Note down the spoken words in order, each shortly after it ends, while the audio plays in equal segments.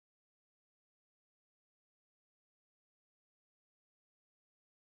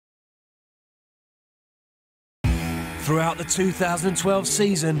Throughout the 2012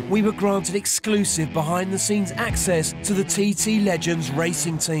 season, we were granted exclusive behind-the-scenes access to the TT Legends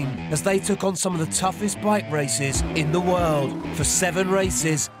racing team as they took on some of the toughest bike races in the world. For 7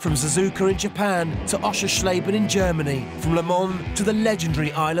 races, from Suzuka in Japan to Oschersleben in Germany, from Le Mans to the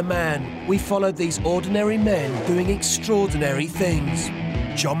legendary Isle of Man, we followed these ordinary men doing extraordinary things.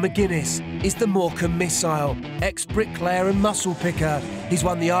 John McGuinness is the Morecambe missile, ex-bricklayer and muscle picker. He's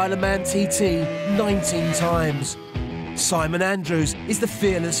won the Isle of Man TT 19 times. Simon Andrews is the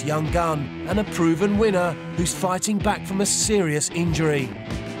fearless young gun and a proven winner who's fighting back from a serious injury.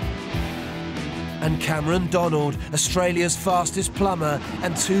 And Cameron Donald, Australia's fastest plumber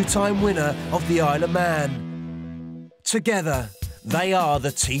and 2-time winner of the Isle of Man. Together, they are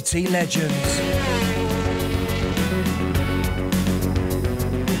the TT Legends.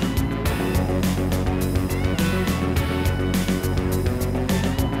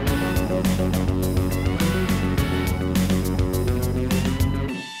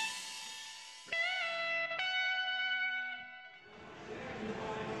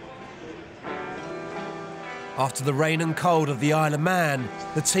 After the rain and cold of the Isle of Man,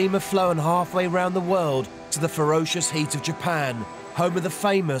 the team have flown halfway round the world to the ferocious heat of Japan, home of the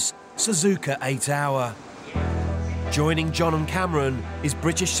famous Suzuka 8-hour. Joining John and Cameron is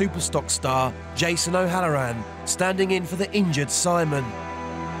British Superstock star Jason O'Halloran, standing in for the injured Simon.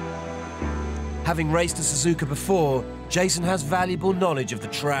 Having raced a Suzuka before, Jason has valuable knowledge of the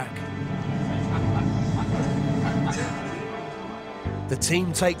track. The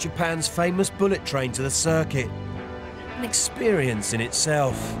team take Japan's famous bullet train to the circuit, an experience in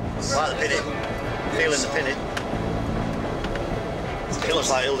itself. Like the pinning, feeling the pinning. It looks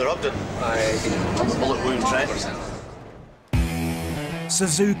like Hilda Ogden on the bullet wound train.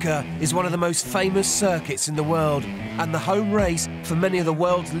 Suzuka is one of the most famous circuits in the world and the home race for many of the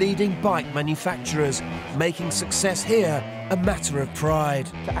world's leading bike manufacturers, making success here a matter of pride.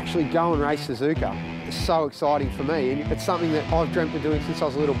 To actually go and race Suzuka is so exciting for me, and it's something that I've dreamt of doing since I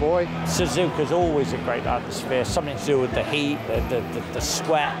was a little boy. Suzuka's always a great atmosphere, something to do with the heat, the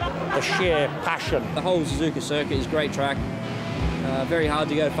sweat, the sheer passion. The whole Suzuka circuit is a great track. Very hard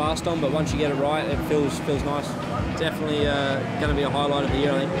to go fast on, but once you get it right, it feels nice. Definitely going to be a highlight of the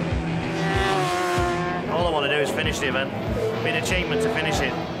year, I think. All I want to do is finish the event. It'd be an achievement to finish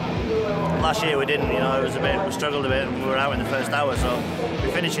it. Last year we didn't, you know, we struggled a bit, and we were out in the first hour, so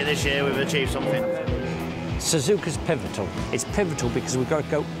we finish it this year, we've achieved something. Suzuka's pivotal. It's pivotal because we've got to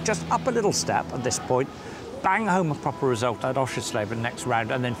go just up a little step at this point, bang home a proper result at Oschersleben next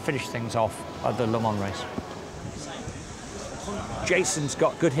round, and then finish things off at the Le Mans race. Jason's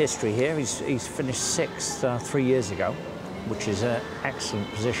got good history here. He's finished 6th 3 years ago, which is an excellent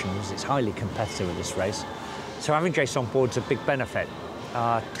position because it's highly competitive at this race. So having Jason on board is a big benefit.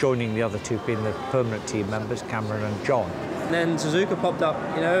 Joining the other two being the permanent team members, Cameron and John. And then Suzuka popped up,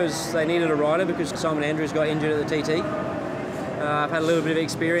 you know, as they needed a rider because Simon Andrews got injured at the TT. I've had a little bit of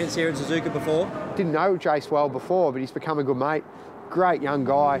experience here at Suzuka before. Didn't know Jace well before, but he's become a good mate. Great young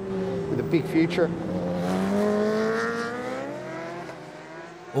guy with a big future.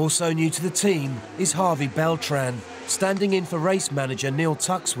 Also new to the team is Harvey Beltran, standing in for race manager Neil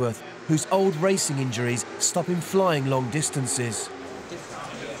Tuxworth, whose old racing injuries stop him flying long distances.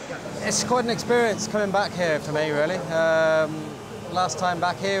 It's quite an experience coming back here for me, really. Last time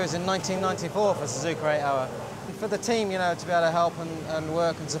back here was in 1994 for Suzuka 8-hour. For the team, you know, to be able to help and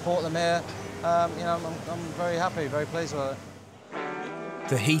work and support them here, you know, I'm very happy, very pleased with it.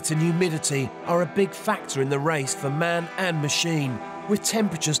 The heat and humidity are a big factor in the race for man and machine, with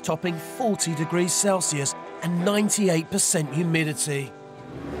temperatures topping 40 degrees Celsius and 98% humidity.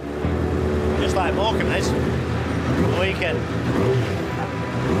 Just like Morecambe this, the weekend.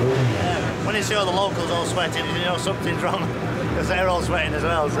 When you see all the locals all sweating, you know something's wrong, because they're all sweating as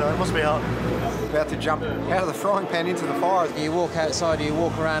well, so it must be hot. About to jump out of the frying pan into the fire. You walk outside, you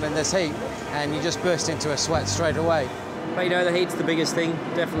walk around in this heat, and you just burst into a sweat straight away. But you know, the heat's the biggest thing,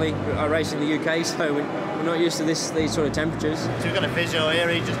 definitely. I race in the UK, so we're not used to these sort of temperatures. So we've got a physio here,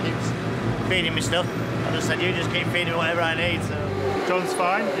 he just keeps feeding me stuff. I just said, you just keep feeding me whatever I need. So. John's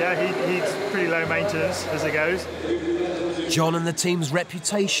fine, yeah, he's pretty low maintenance as it goes. John and the team's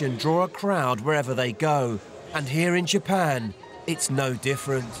reputation draw a crowd wherever they go, and here in Japan, it's no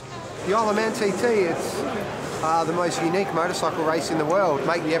different. The Isle of Man TT, it's the most unique motorcycle race in the world.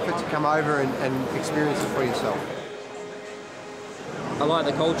 Make the effort to come over and experience it for yourself. I like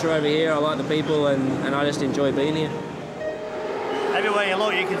the culture over here, I like the people, and I just enjoy being here. Everywhere you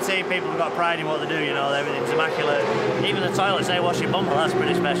look, you can see people have got pride in what they do, you know, everything's immaculate. Even the toilets, they wash your bum, well, that's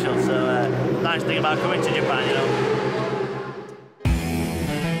pretty special. So, nice thing about coming to Japan, you know.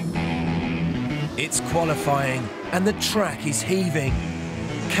 It's qualifying, and the track is heaving.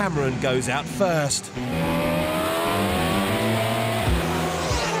 Cameron goes out first.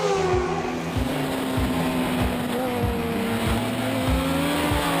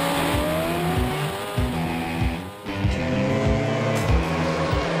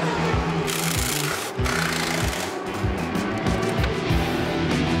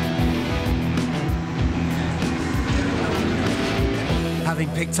 Having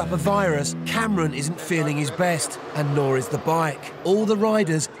picked up a virus, Cameron isn't feeling his best, and nor is the bike. All the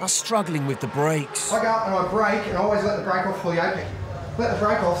riders are struggling with the brakes. I go up and I brake, and I always let the brake off fully open. Let the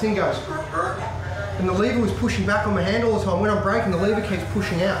brake off, thing goes, and the lever was pushing back on my hand all the time. When I'm braking, the lever keeps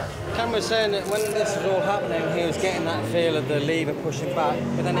pushing out. Cameron was saying that when this was all happening, he was getting that feel of the lever pushing back,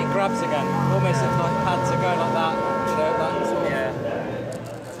 but then it grabs again. Almost looks like pads are going like that, you know, that sort of... Yeah.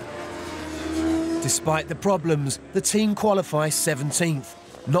 Despite the problems, the team qualifies 17th.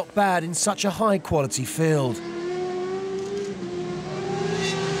 Not bad in such a high-quality field.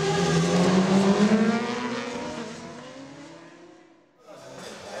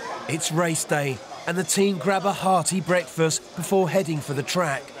 It's race day, and the team grab a hearty breakfast before heading for the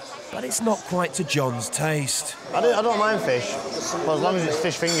track. But it's not quite to John's taste. I don't mind fish, but as long as it's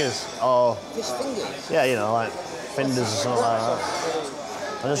fish fingers or... Fish fingers? Yeah, you know, like finders or something like that.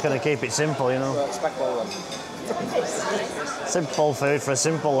 I'm just going to keep it simple, you know. Simple food for a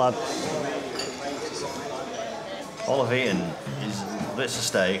simple lad. All I've eaten is bits of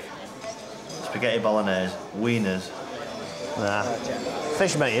steak, spaghetti bolognese, wieners. Nah,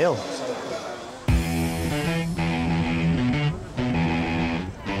 fish make you ill.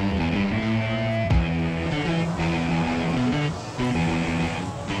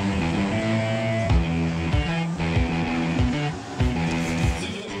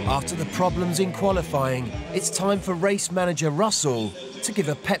 After the problems in qualifying, it's time for race manager Russell to give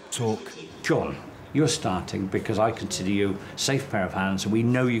a pep talk. John, you're starting because I consider you a safe pair of hands and we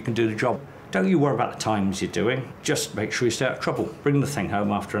know you can do the job. Don't you worry about the times you're doing, just make sure you stay out of trouble. Bring the thing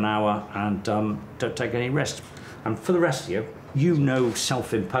home after an hour and don't take any risks. And for the rest of you, you know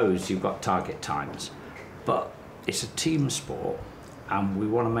self-imposed you've got target times, but it's a team sport and we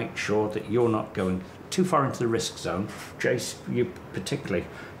want to make sure that you're not going too far into the risk zone. Jace, you particularly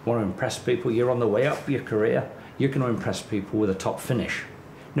want to impress people. You're on the way up your career. You're going to impress people with a top finish.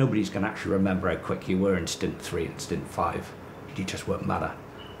 Nobody's going to actually remember how quick you were in stint 3 and stint 5. You just won't matter.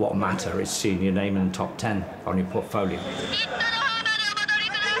 What matter is seeing your name in the top 10 on your portfolio.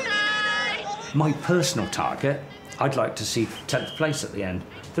 My personal target, I'd like to see 10th place at the end.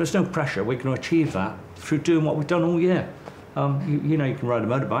 There's no pressure. We're going to achieve that through doing what we've done all year. You know you can ride a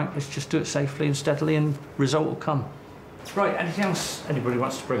motorbike. Let's just do it safely and steadily and result will come. Right, anything else anybody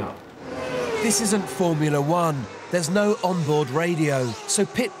wants to bring up? This isn't Formula One. There's no onboard radio, so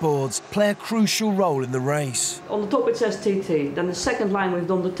pit boards play a crucial role in the race. On the top it says TT, then the second line we've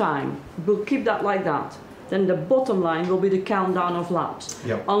done the time. We'll keep that like that. Then the bottom line will be the countdown of laps.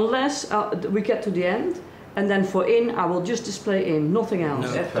 Yep. Unless we get to the end, and then for in, I will just display in, nothing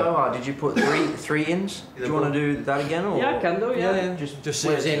else. No. FOR, did you put three ins? Do you want to do that again? Or? Yeah, I can do, yeah. Just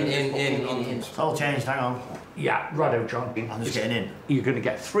says in. It's all changed, hang on. Yeah, righto, John. I'm just getting in. You're going to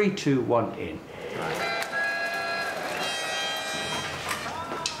get 3, 2, 1 in.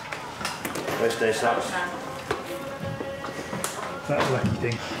 Race day socks. That's a lucky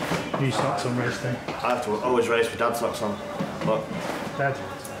thing. New socks on race day. I have to always race with dad socks on, but... Dad,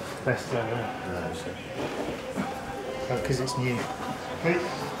 best thing ever. Because it's new. Wait,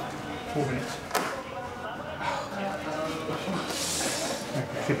 4 minutes.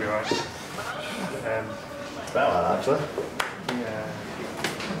 Okay, should be right. It's better like that, actually. Yeah.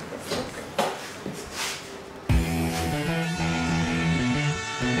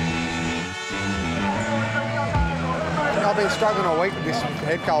 I've been struggling all week with this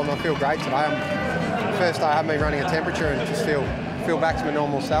head cold and I feel great today. First day I haven't been running a temperature and just feel back to my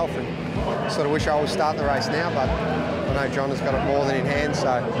normal self and sort of wish I was starting the race now, but I know John has got it more than in hand,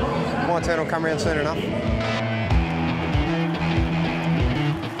 so my turn will come around soon enough.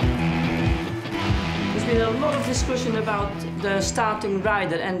 There's been a lot of discussion about the starting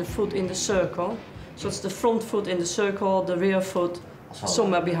rider and the foot in the circle. So it's the front foot in the circle, the rear foot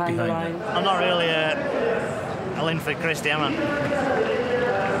somewhere behind the line. I'm not really a Linford Christie, am I?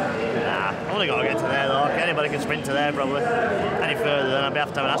 Nah, I've only got to get to there though. Anybody can sprint to there probably. Any further then I'd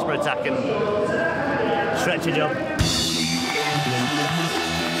have to have an Asper attack and stretch a job.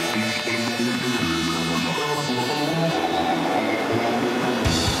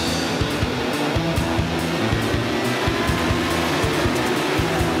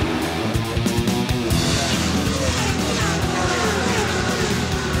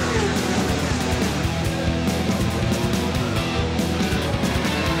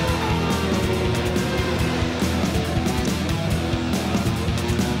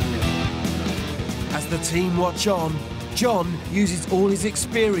 the team watch on, John uses all his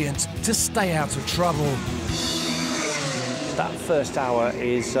experience to stay out of trouble. That first hour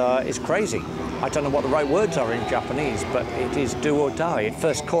is crazy. I don't know what the right words are in Japanese, but it is do or die.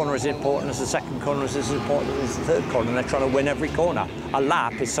 First corner is important as the second corner is as important as the third corner, and they're trying to win every corner. A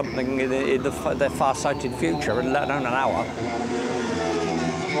lap is something in their far-sighted future, and let alone an hour.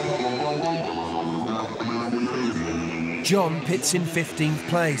 John pits in 15th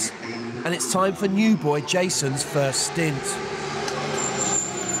place, and it's time for new boy Jason's first stint.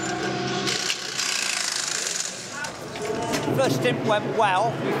 First stint went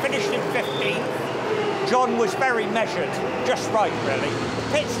well. We finished in 15th. John was very measured, just right, really. The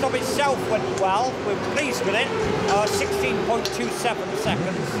pit stop itself went well. We're pleased with it. 16.27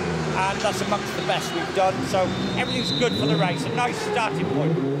 seconds, and that's amongst the best we've done. So everything's good for the race. A nice starting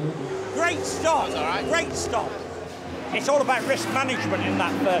point. Great stop. All right. Great stop. It's all about risk management in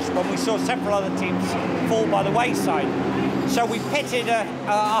that first one. We saw several other teams fall by the wayside. So we pitted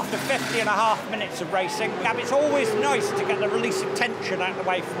after 50.5 minutes of racing. And it's always nice to get the release of tension out of the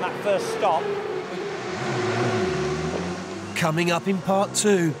way from that first stop. Coming up in part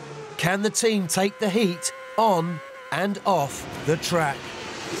 2, can the team take the heat on and off the track?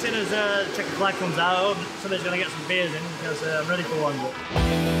 As soon as the checkered flag comes out, somebody's going to get some beers in because I'm ready for one.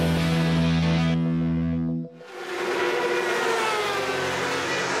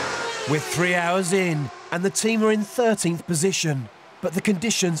 We're 3 hours in, and the team are in 13th position, but the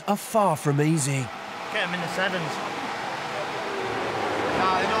conditions are far from easy. Get them in the 7s.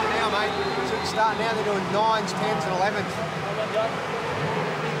 No, they're not now, mate. So they start now, they're doing 9s, 10s and 11s.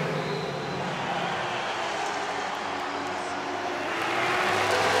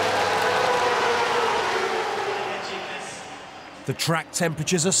 The track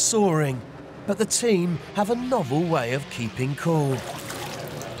temperatures are soaring, but the team have a novel way of keeping cool.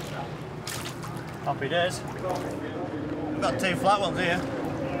 Happy days. We've got 2 flat ones here.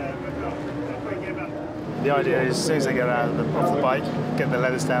 The idea is as soon as they get out of off the bike, get the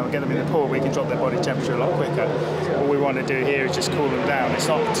leathers down, get them in the pool, we can drop their body temperature a lot quicker. So what we want to do here is just cool them down. It's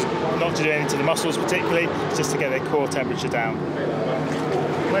not to do anything to the muscles particularly, it's just to get their core temperature down.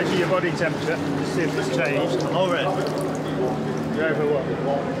 Measure your body temperature, just see if it's changed. Lower it. You're over what?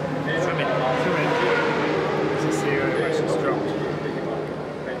 Swimming. Let's see where the pressure's dropped.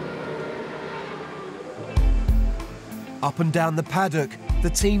 Up and down the paddock, the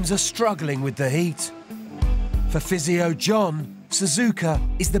teams are struggling with the heat. For physio John, Suzuka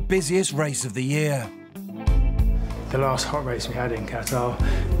is the busiest race of the year. The last hot race we had in Qatar,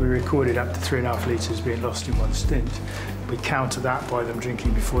 we recorded up to 3.5 litres being lost in one stint. We counter that by them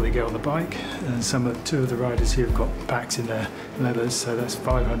drinking before they get on the bike, and two of the riders here have got packs in their leathers, so that's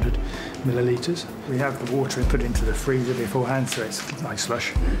 500 millilitres. We have the water put into the freezer beforehand, so it's like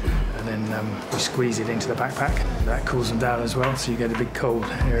slush, and then we squeeze it into the backpack. That cools them down as well, so you get a big cold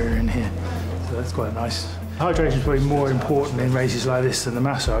area in here, so that's quite nice. Hydration is probably more important in races like this than the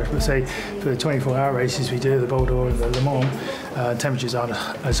massage, but say for the 24-hour races we do, the Boulder or the Le Mans, temperatures aren't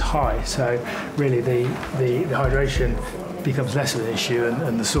as high, so really the hydration becomes less of an issue,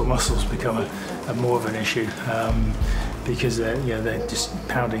 and the sore muscles become a more of an issue because they're just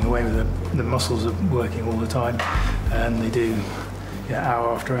pounding away with the muscles are working all the time, and they do hour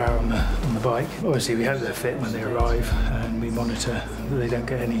after hour on the bike. Obviously we hope they're fit when they arrive, and we monitor that they don't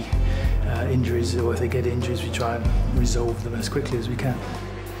get any injuries, or if they get injuries we try and resolve them as quickly as we can.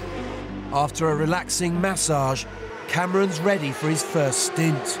 After a relaxing massage, Cameron's ready for his first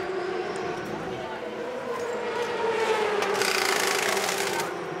stint.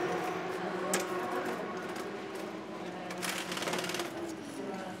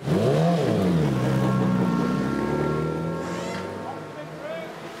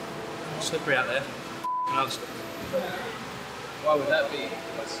 Slippery out there. Why would that be?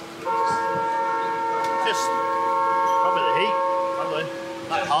 Just probably the heat, probably.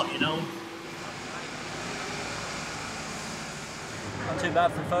 That hot, you know. Not too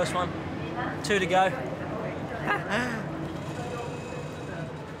bad for the first one. 2 to go.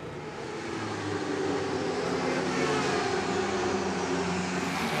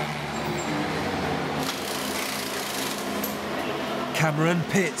 Cameron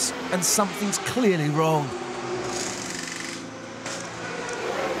pits, and something's clearly wrong.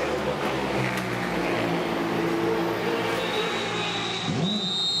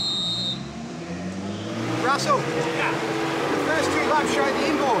 Russell, Yeah. the first 2 laps showed the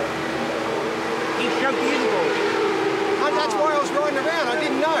inboard. He showed the inboard. And that's why I was riding around, I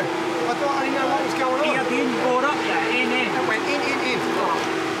didn't know. I thought I didn't know what was going on. He had the inboard up there, in. It went in.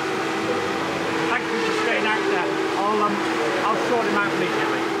 Thank you for staying out there. I'll sort him out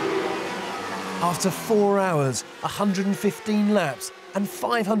immediately. After 4 hours, 115 laps and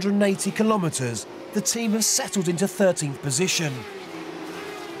 580 kilometres, the team have settled into 13th position.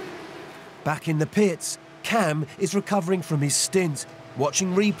 Back in the pits, Cam is recovering from his stint,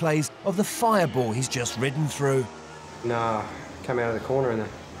 watching replays of the fireball he's just ridden through. Nah, came out of the corner and the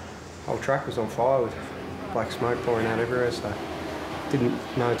whole track was on fire with black smoke pouring out everywhere, so didn't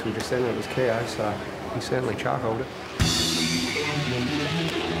know till just then it was Keo, so he certainly charcoaled it.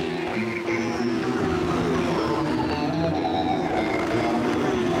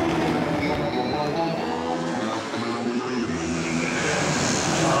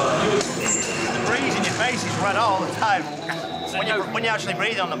 The breeze in your face is red all the time. When you're actually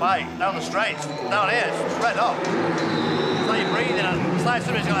breathing on the bike, down the straight, down here, it's red hot. It's like you're breathing, and it's like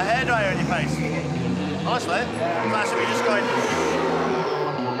somebody's got a hairdryer in your face. Honestly, it's like somebody just going...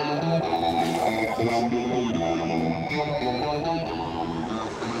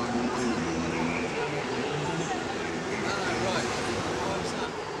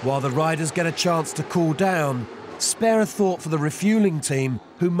 While the riders get a chance to cool down, spare a thought for the refuelling team,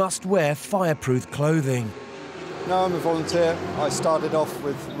 who must wear fireproof clothing. No, I'm a volunteer. I started off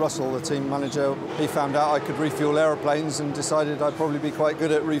with Russell, the team manager. He found out I could refuel aeroplanes and decided I'd probably be quite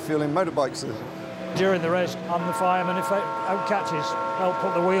good at refueling motorbikes. During the race, I'm the fireman. If out catches, help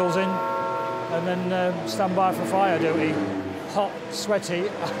put the wheels in and then stand by for fire duty. Hot, sweaty,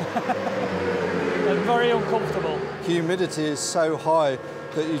 and very uncomfortable. Humidity is so high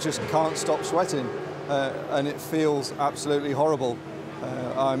that you just can't stop sweating, and it feels absolutely horrible.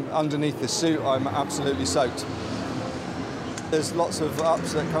 I'm underneath the suit, I'm absolutely soaked. There's lots of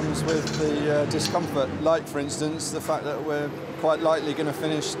ups that comes with the discomfort, like for instance the fact that we're quite likely going to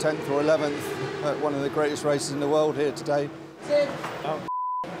finish 10th or 11th at one of the greatest races in the world here today.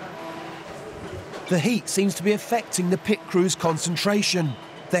 The heat seems to be affecting the pit crew's concentration.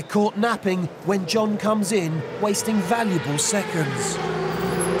 They're caught napping when John comes in, wasting valuable seconds.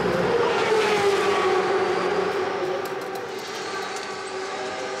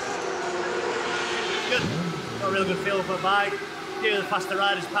 Real good feel for a bike. Few of the faster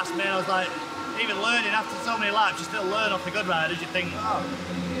riders passed me, and I was like, even learning after so many laps, you still learn off the good riders. You think, oh,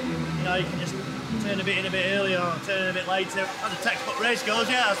 you know, you can just turn a bit in a bit earlier or turn in a bit later. As a textbook race goes,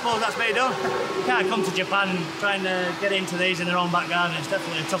 yeah, I suppose that's me done. You can't come to Japan trying to get into these in their own back garden. It's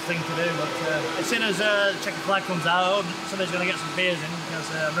definitely a tough thing to do, but as soon as the checkered flag comes out, somebody's going to get some beers in because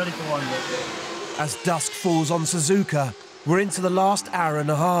I'm ready for one. As dusk falls on Suzuka, we're into the last hour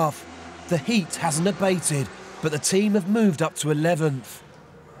and a half. The heat hasn't abated, but the team have moved up to 11th.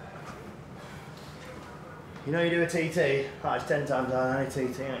 You know you do a TT, oh, it's 10 times higher than any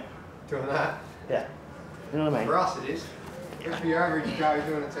TT, isn't it? Doing that? Yeah. You know what I mean? For us it is. If for your average guy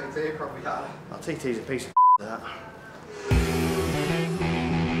doing a TT, probably harder. Well, TT's a piece of that.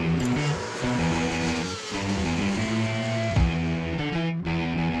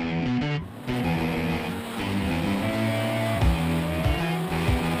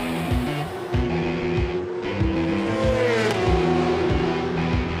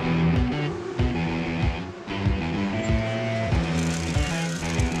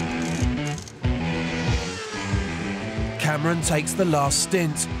 Cameron takes the last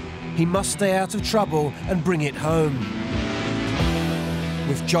stint. He must stay out of trouble and bring it home.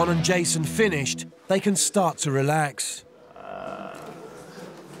 With John and Jason finished, they can start to relax.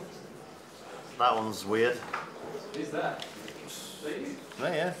 That one's weird. Who's that?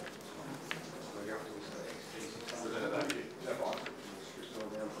 Right, yeah.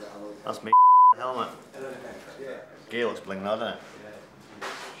 That's me helmet. Gear looks bling now, doesn't it?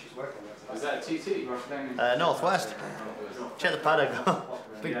 Is that a TT? Northwest. Check the paddock.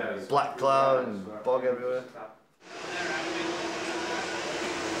 Big black cloud and bog everywhere.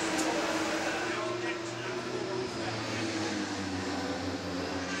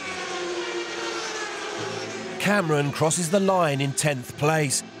 Cameron crosses the line in 10th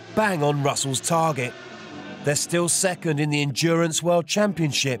place, bang on Russell's target. They're still second in the Endurance World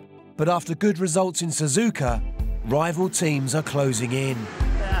Championship, but after good results in Suzuka, rival teams are closing in.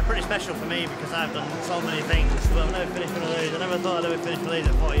 Pretty special for me because I've done so many things, but I've never finished one of these. I never thought I'd ever finish one of these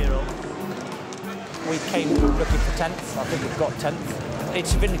at 40-year-old. We came looking for 10th. I think we've got 10th.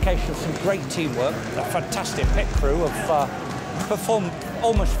 It's a vindication of some great teamwork. A fantastic pit crew have performed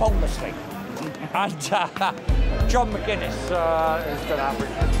almost faultlessly. And John McGuinness has done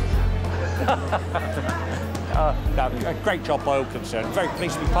average. A great job by all concerned. Very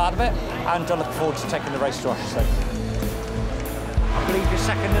pleased to be part of it, and I look forward to taking the race to Australia. I believe you're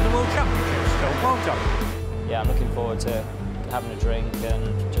second in the World Championship still. Well done. Yeah, I'm looking forward to having a drink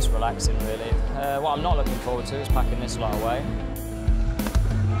and just relaxing, really. What I'm not looking forward to is packing this lot away.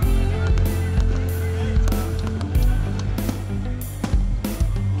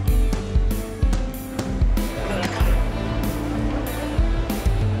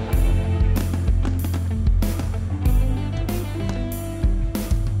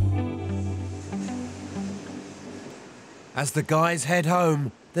 As the guys head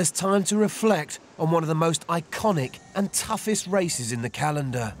home, there's time to reflect on one of the most iconic and toughest races in the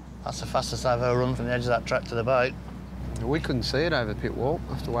calendar. That's the fastest I've ever run from the edge of that track to the bike. We couldn't see it over the pit wall.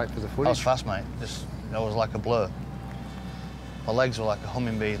 I have to wait for the footage. That was fast, mate. That was like a blur. My legs were like a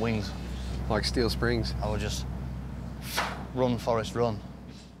hummingbee wings. Like steel springs. I would just run, Forrest, run.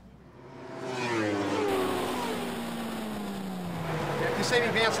 You see me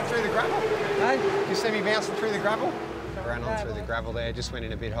bouncing through the gravel? Hey? You see me bouncing through the gravel? Ran on through the gravel there, just went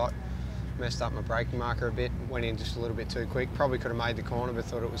in a bit hot. Messed up my braking marker a bit, went in just a little bit too quick. Probably could have made the corner, but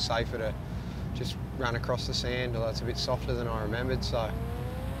thought it was safer to just run across the sand, although it's a bit softer than I remembered, so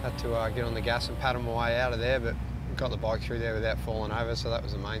had to get on the gas and paddle my way out of there, but got the bike through there without falling over, so that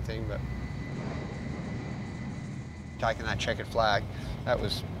was the main thing. But taking that checkered flag, that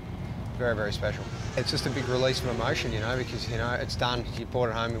was very, very special. It's just a big release of emotion, you know, because, you know, it's done. You brought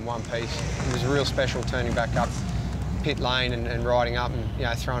it home in one piece. It was real special turning back up pit lane and riding up and, you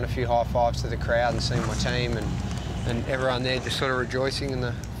know, throwing a few high fives to the crowd and seeing my team and everyone there just sort of rejoicing in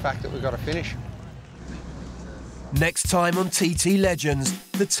the fact that we got a finish. Next time on TT Legends,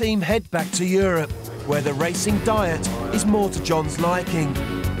 the team head back to Europe, where the racing diet is more to John's liking.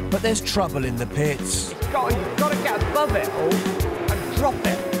 But there's trouble in the pits. You've got to get above it all and drop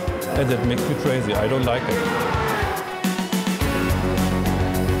it. And that makes me crazy. I don't like it.